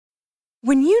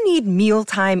When you need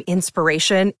mealtime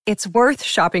inspiration, it's worth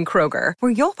shopping Kroger,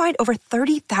 where you'll find over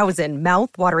 30,000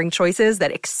 mouth-watering choices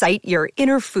that excite your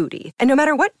inner foodie. And no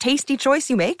matter what tasty choice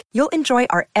you make, you'll enjoy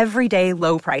our everyday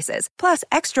low prices, plus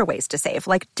extra ways to save,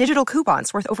 like digital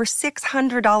coupons worth over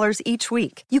 $600 each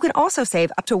week. You can also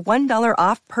save up to $1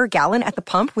 off per gallon at the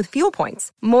pump with fuel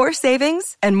points. More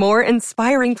savings and more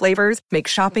inspiring flavors make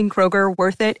shopping Kroger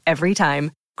worth it every time.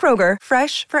 Kroger,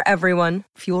 fresh for everyone.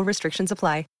 Fuel restrictions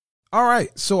apply. All right,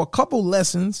 so a couple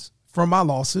lessons from my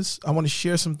losses. I want to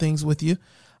share some things with you.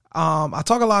 I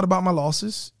talk a lot about my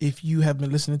losses. If you have been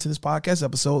listening to this podcast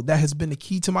episode, that has been the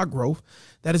key to my growth.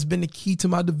 That has been the key to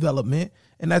my development.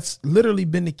 And that's literally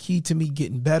been the key to me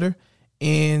getting better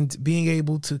and being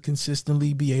able to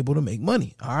consistently be able to make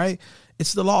money. All right,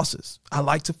 it's the losses. I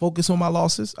like to focus on my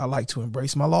losses. I like to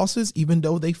embrace my losses, even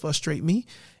though they frustrate me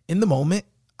in the moment.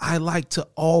 I like to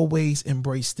always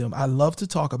embrace them. I love to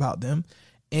talk about them.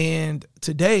 And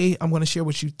today I'm going to share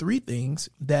with you 3 things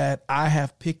that I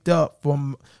have picked up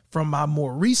from my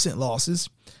more recent losses,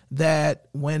 that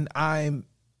when I'm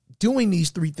doing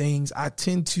these 3 things, I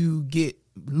tend to get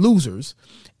losers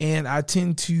and I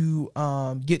tend to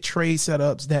get trade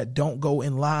setups that don't go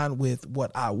in line with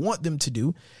what I want them to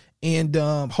do. And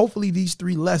hopefully these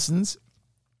 3 lessons,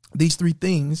 these 3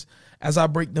 things, as I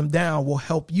break them down, will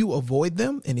help you avoid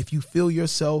them. And if you feel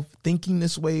yourself thinking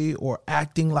this way or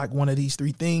acting like one of these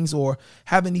 3 things or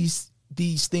having these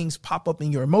things pop up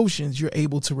in your emotions, you're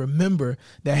able to remember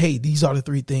that, hey, these are the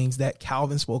 3 things that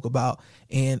Calvin spoke about.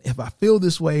 And if I feel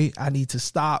this way, I need to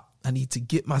stop. I need to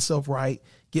get myself right,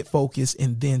 get focused,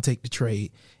 and then take the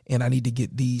trade. And I need to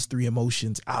get these 3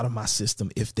 emotions out of my system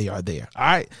if they are there. All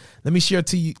right. Let me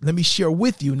share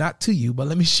with you, not to you, but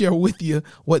let me share with you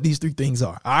what these 3 things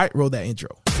are. All right. Roll that intro.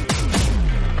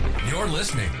 You're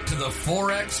listening to the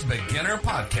Forex Beginner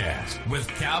Podcast with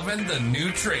Calvin, the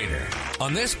New Trader.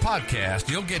 On this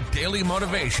podcast, you'll get daily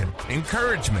motivation,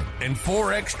 encouragement, and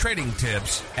Forex trading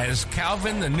tips as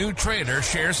Calvin, the New Trader,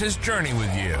 shares his journey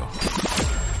with you.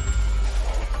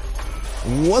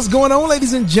 What's going on,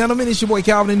 ladies and gentlemen? It's your boy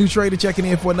Calvin, the New Trader, checking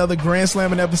in for another Grand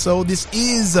Slamming episode. This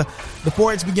is the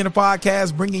Forex Beginner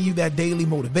Podcast, bringing you that daily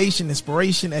motivation,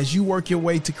 inspiration as you work your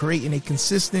way to creating a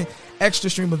consistent extra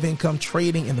stream of income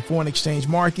trading in the foreign exchange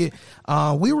market.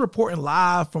 We're reporting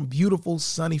live from beautiful,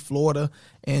 sunny Florida,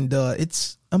 and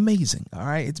it's amazing. All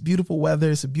right. It's beautiful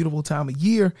weather. It's a beautiful time of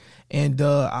year. And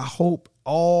I hope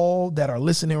all that are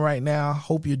listening right now,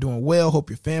 hope you're doing well.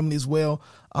 Hope your family is well.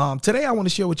 Today, I want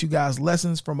to share with you guys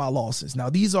lessons from my losses. Now,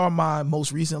 these are my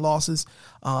most recent losses.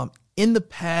 In the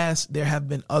past, there have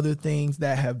been other things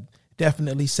that have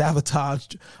definitely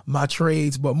sabotaged my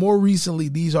trades. But more recently,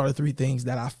 these are the 3 things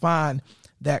that I find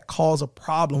that cause a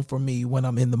problem for me when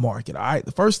I'm in the market. All right.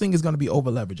 The first thing is going to be over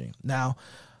leveraging. Now,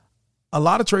 a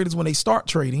lot of traders, when they start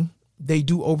trading, they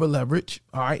do over leverage.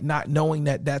 All right. Not knowing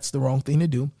that that's the wrong thing to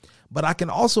do. But I can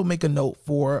also make a note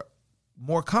for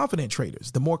more confident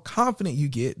traders. The more confident you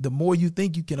get, the more you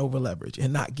think you can over leverage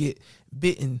and not get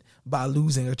bitten by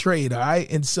losing a trade. All right.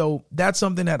 And so that's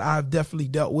something that I've definitely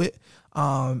dealt with.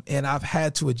 And I've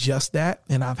had to adjust that,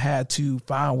 and I've had to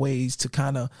find ways to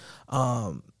kind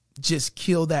of just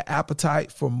kill that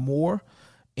appetite for more.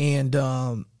 And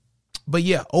but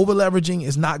yeah, over leveraging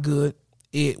is not good.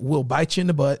 It will bite you in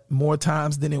the butt more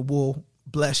times than it will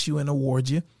bless you and award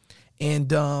you.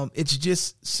 And it's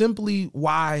just simply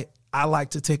why I like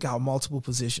to take out multiple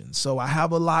positions. So I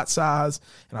have a lot size,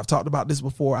 and I've talked about this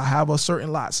before. I have a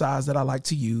certain lot size that I like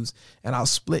to use, and I'll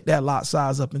split that lot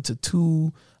size up into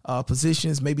 2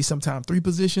 positions, maybe sometimes 3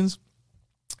 positions.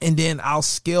 And then I'll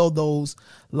scale those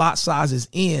lot sizes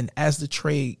in as the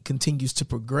trade continues to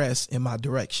progress in my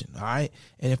direction. All right.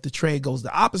 And if the trade goes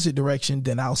the opposite direction,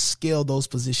 then I'll scale those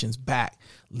positions back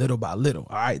little by little.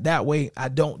 All right. That way I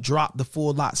don't drop the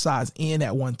full lot size in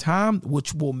at one time,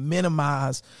 which will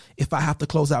minimize, if I have to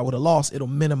close out with a loss, it'll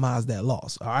minimize that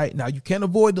loss. All right. Now you can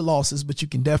avoid the losses, but you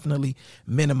can definitely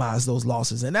minimize those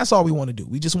losses. And that's all we want to do.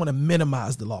 We just want to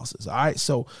minimize the losses. All right.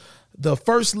 So the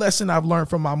first lesson I've learned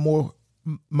from my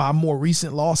more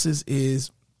recent losses is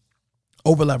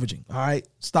over leveraging. All right.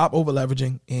 Stop over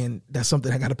leveraging. And that's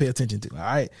something I got to pay attention to. All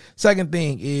right. Second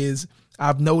thing is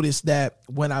I've noticed that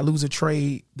when I lose a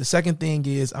trade, the second thing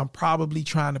is I'm probably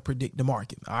trying to predict the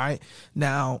market. All right.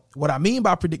 Now, what I mean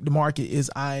by predict the market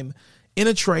is I'm in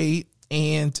a trade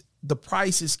and the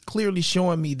price is clearly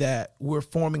showing me that we're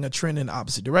forming a trend in the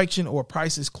opposite direction, or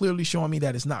price is clearly showing me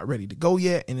that it's not ready to go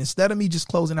yet. And instead of me just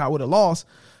closing out with a loss,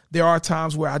 there are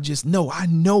times where I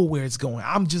know where it's going.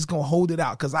 I'm just going to hold it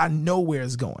out because I know where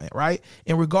it's going, right?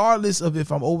 And regardless of if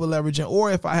I'm over leveraging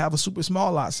or if I have a super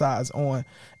small lot size on,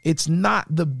 it's not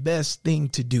the best thing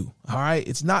to do. All right.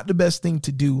 It's not the best thing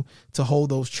to do to hold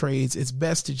those trades. It's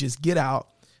best to just get out,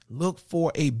 look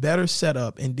for a better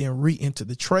setup, and then re-enter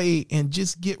the trade and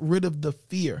just get rid of the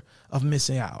fear of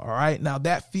missing out. All right. Now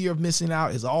that fear of missing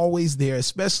out is always there,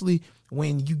 especially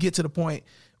when you get to the point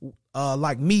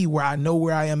like me, where I know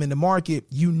where I am in the market.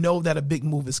 You know that a big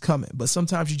move is coming, but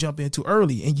sometimes you jump in too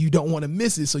early and you don't want to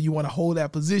miss it. So you want to hold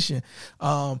that position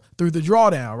through the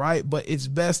drawdown, right? But it's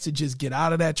best to just get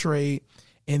out of that trade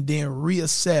and then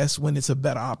reassess when it's a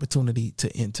better opportunity to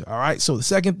enter. All right. So the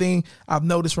second thing I've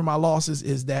noticed from my losses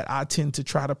is that I tend to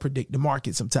try to predict the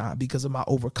market sometimes because of my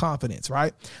overconfidence,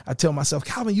 right? I tell myself,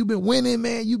 Calvin, you've been winning,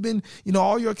 man. You've been,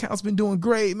 all your accounts been doing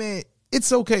great, man.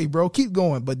 It's okay, bro. Keep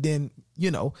going. But then,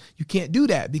 you can't do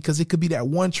that because it could be that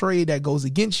one trade that goes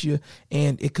against you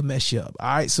and it could mess you up. All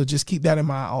right. So just keep that in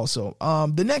mind also.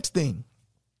 The next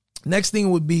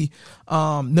thing would be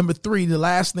number 3, the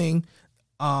last thing,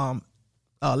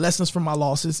 lessons from my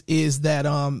losses is that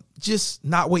just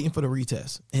not waiting for the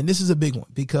retest. And this is a big one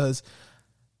because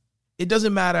it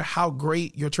doesn't matter how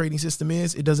great your trading system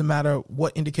is. It doesn't matter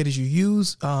what indicators you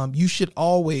use. You should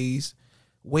always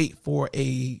wait for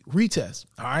a retest.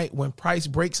 All right. When price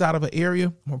breaks out of an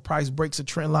area, when price breaks a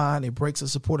trend line, it breaks a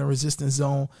support and resistance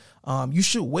zone. You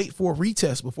should wait for a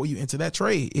retest before you enter that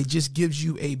trade. It just gives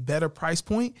you a better price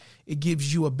point. It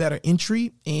gives you a better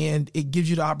entry, and it gives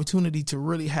you the opportunity to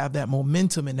really have that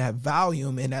momentum and that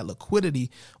volume and that liquidity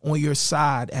on your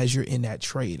side as you're in that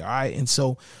trade. All right. And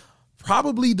so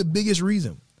probably the biggest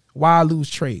reason why I lose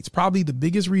trades,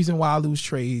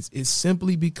 is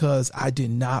simply because I did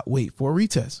not wait for a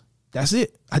retest. That's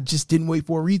it. I just didn't wait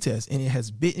for a retest, and it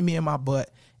has bitten me in my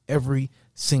butt every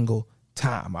single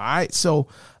time. All right. So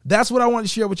that's what I wanted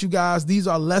to share with you guys. These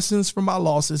are lessons from my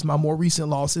losses, my more recent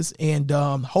losses. And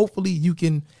hopefully you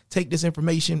can take this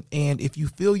information. And if you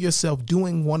feel yourself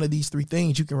doing one of these 3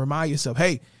 things, you can remind yourself,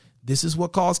 hey, this is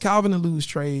what caused Calvin to lose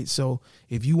trades. So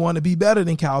if you want to be better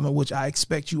than Calvin, which I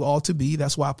expect you all to be,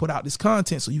 that's why I put out this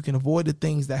content, so you can avoid the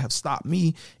things that have stopped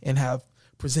me and have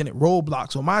presented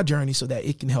roadblocks on my journey so that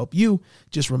it can help you.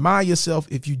 Just remind yourself,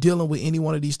 if you're dealing with any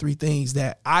one of these 3 things,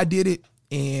 that I did it.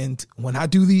 And when I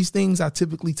do these things, I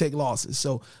typically take losses.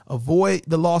 So avoid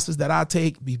the losses that I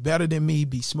take. Be better than me,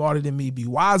 be smarter than me, be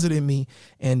wiser than me.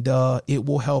 And it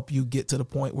will help you get to the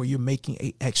point where you're making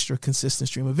an extra consistent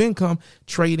stream of income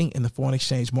trading in the foreign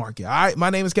exchange market. All right.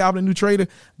 My name is Calvin, the New Trader.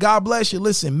 God bless you.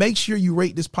 Listen, make sure you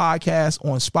rate this podcast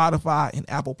on Spotify and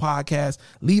Apple Podcasts.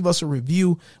 Leave us a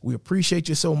review. We appreciate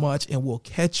you so much. And we'll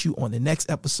catch you on the next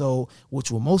episode,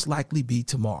 which will most likely be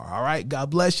tomorrow. All right. God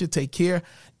bless you. Take care.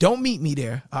 Don't meet me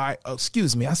there. All right. Oh,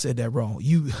 excuse me. I said that wrong.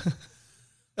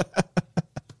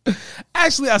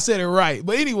 Actually, I said it right.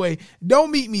 But anyway, don't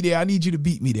meet me there. I need you to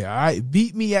beat me there. All right.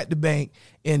 Beat me at the bank.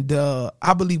 And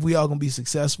I believe we all going to be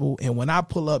successful. And when I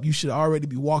pull up, you should already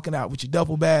be walking out with your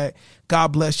duffel bag. God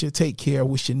bless you. Take care.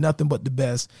 Wish you nothing but the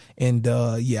best. And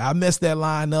I messed that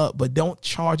line up, but don't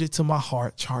charge it to my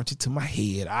heart. Charge it to my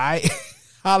head. All right.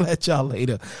 I'll let y'all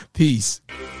later. Peace.